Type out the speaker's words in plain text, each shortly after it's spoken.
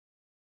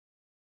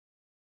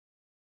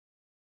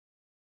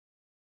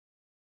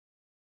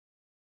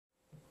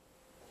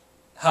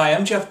Hi,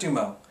 I'm Jeff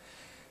Dumo,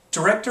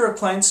 Director of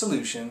Client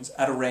Solutions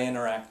at Array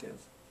Interactive.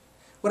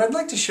 What I'd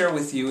like to share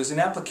with you is an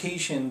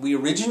application we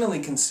originally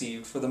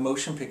conceived for the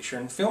motion picture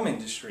and film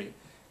industry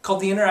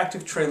called the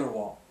Interactive Trailer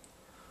Wall.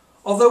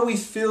 Although we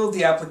feel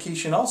the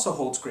application also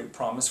holds great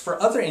promise for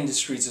other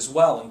industries as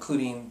well,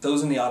 including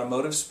those in the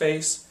automotive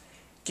space,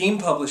 game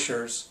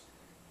publishers,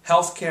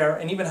 healthcare,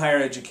 and even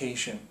higher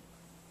education.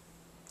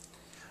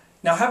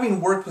 Now, having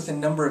worked with a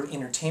number of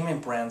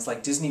entertainment brands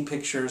like Disney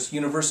Pictures,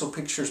 Universal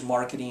Pictures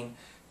Marketing,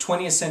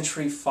 20th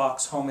Century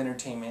Fox Home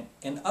Entertainment,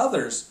 and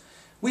others,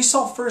 we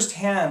saw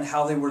firsthand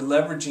how they were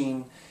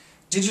leveraging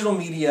digital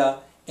media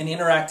and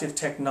interactive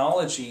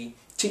technology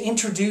to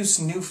introduce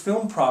new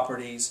film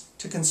properties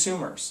to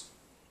consumers.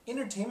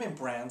 Entertainment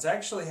brands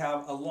actually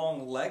have a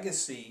long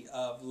legacy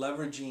of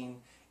leveraging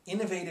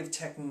innovative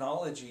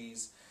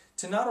technologies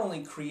to not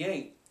only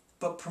create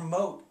but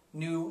promote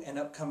new and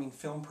upcoming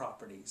film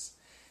properties.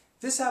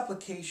 This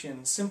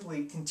application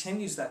simply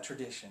continues that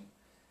tradition.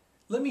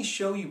 Let me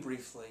show you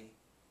briefly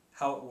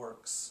how it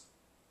works.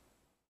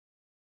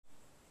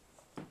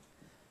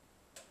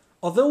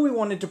 Although we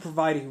wanted to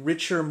provide a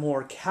richer,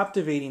 more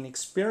captivating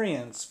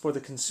experience for the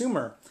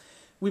consumer,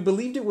 we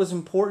believed it was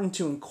important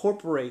to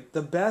incorporate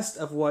the best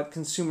of what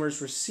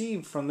consumers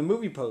received from the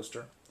movie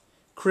poster: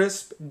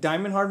 crisp,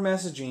 diamond-hard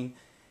messaging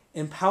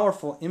and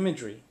powerful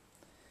imagery.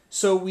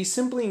 So we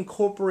simply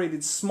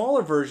incorporated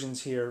smaller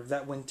versions here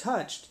that, when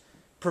touched,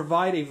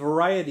 provide a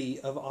variety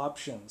of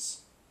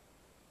options.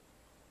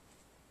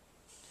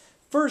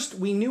 First,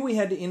 we knew we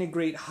had to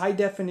integrate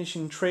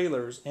high-definition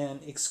trailers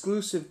and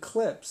exclusive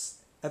clips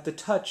at the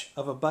touch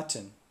of a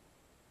button.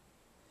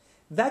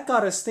 That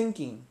got us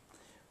thinking,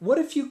 what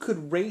if you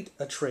could rate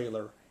a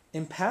trailer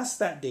and pass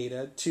that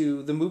data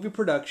to the movie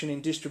production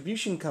and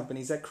distribution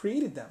companies that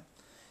created them?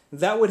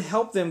 That would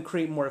help them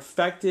create more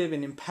effective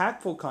and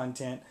impactful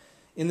content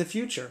in the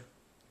future.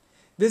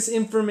 This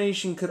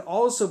information could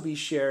also be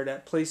shared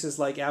at places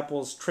like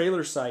Apple's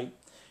trailer site,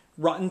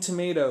 Rotten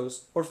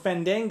Tomatoes, or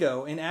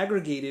Fandango, and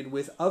aggregated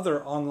with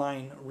other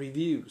online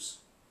reviews.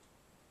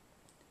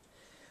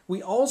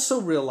 We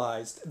also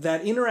realized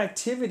that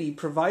interactivity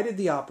provided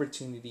the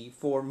opportunity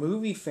for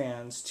movie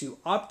fans to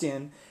opt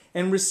in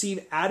and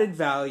receive added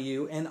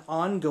value and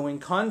ongoing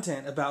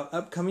content about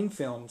upcoming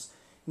films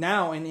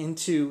now and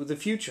into the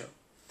future.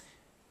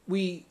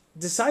 We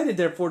decided,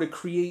 therefore, to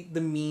create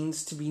the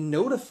means to be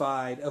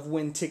notified of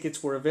when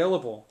tickets were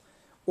available,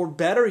 or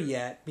better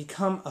yet,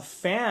 become a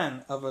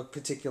fan of a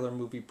particular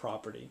movie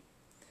property.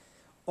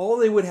 All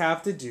they would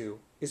have to do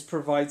is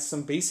provide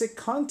some basic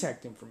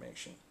contact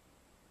information.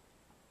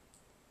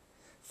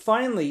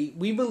 Finally,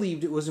 we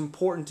believed it was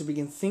important to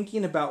begin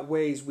thinking about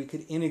ways we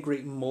could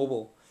integrate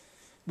mobile.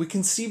 We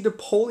conceived a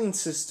polling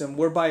system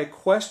whereby a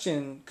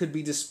question could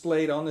be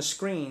displayed on the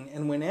screen,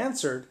 and when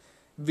answered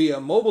via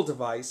a mobile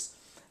device,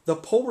 the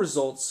poll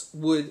results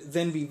would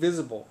then be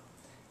visible.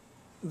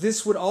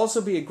 This would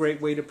also be a great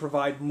way to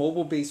provide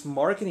mobile-based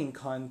marketing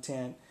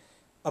content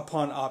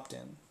upon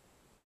opt-in.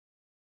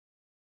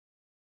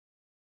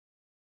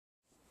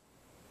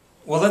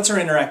 Well, that's our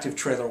interactive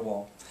trailer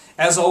wall.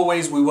 As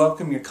always, we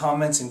welcome your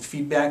comments and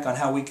feedback on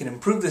how we can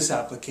improve this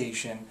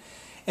application.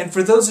 And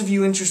for those of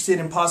you interested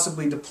in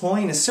possibly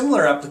deploying a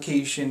similar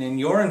application in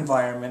your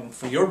environment and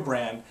for your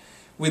brand,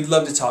 we'd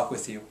love to talk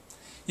with you.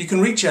 You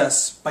can reach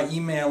us by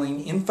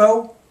emailing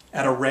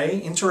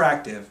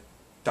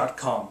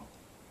info@arrayinteractive.com.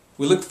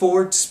 We look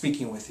forward to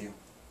speaking with you.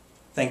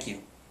 Thank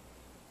you.